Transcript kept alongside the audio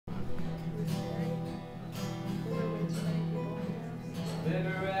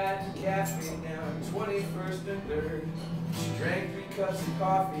at the cafe down 21st and 3rd. She drank 3 cups of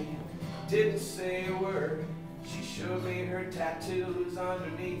coffee, didn't say a word. She showed me her tattoos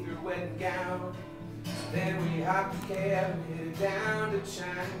underneath her wedding gown. Then we hopped a cab and headed down to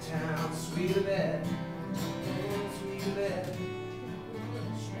Chinatown. Sweet Yvette, sweet Yvette,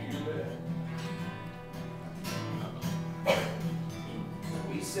 sweet Yvette.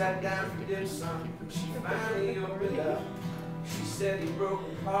 We sat down for dim sum, she finally opened up. She said he broke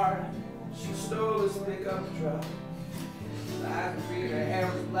her heart, she stole his pickup truck. Eyes were green, her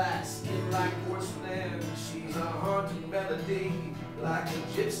hair was black, skin like porcelain. She's a haunting melody, like a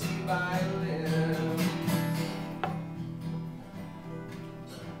gypsy violin.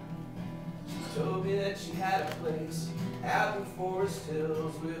 She told me that she had a place out in Forest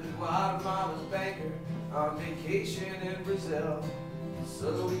Hills with a Guatemalan banker on vacation in Brazil.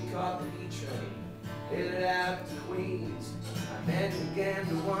 So we caught the B train, headed out to Queens. My men began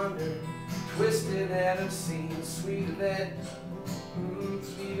to wander, twisted and obscene. Sweet Yvette,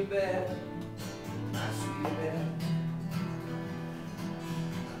 sweet Yvette, my sweet Yvette.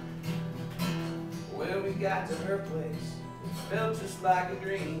 When we got to her place, it felt just like a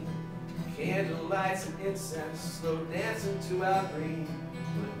dream. Candle lights and incense, slow dancing to our green.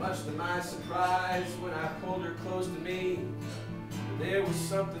 But much to my surprise, when I pulled her close to me, there was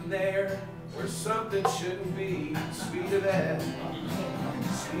something there where something shouldn't be. Sweet Yvette,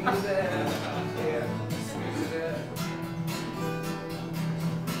 sweet Yvette, yeah, sweet Yvette.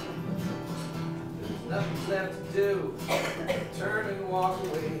 There's nothing left to do, turn and walk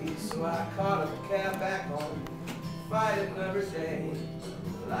away. So I caught a cab back home, fight another day.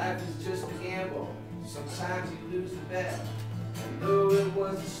 Life is just a gamble, sometimes you lose the bet. And though it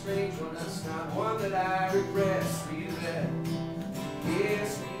was a strange one, it's not one that I regret. Sweet Yvette, yeah,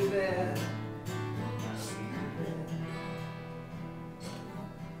 sweet Yvette, sweet Yvette.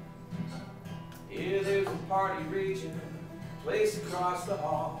 Yeah, there's a party raging, a place across the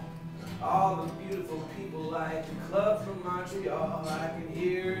hall. All the beautiful people like the club from Montreal. I can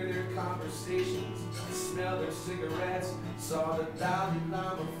hear their conversations, smell their cigarettes. Saw the Dalai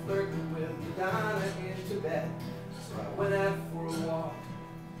Lama flirting with Madonna in Tibet. So I went out for a walk,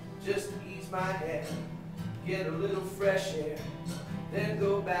 just to ease my head, get a little fresh air, then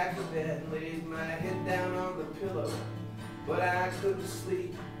go back to bed. Laid my head down on the pillow, but I couldn't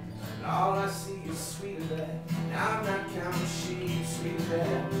sleep. And all I see is sweet Yvette. Now I'm not counting sheep. Sweet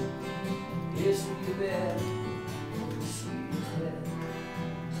Yvette, yeah, sweet Yvette, sweet Yvette,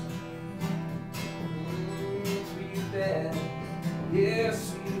 sweet Yvette, yeah,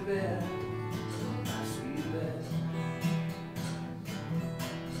 sweet Yvette.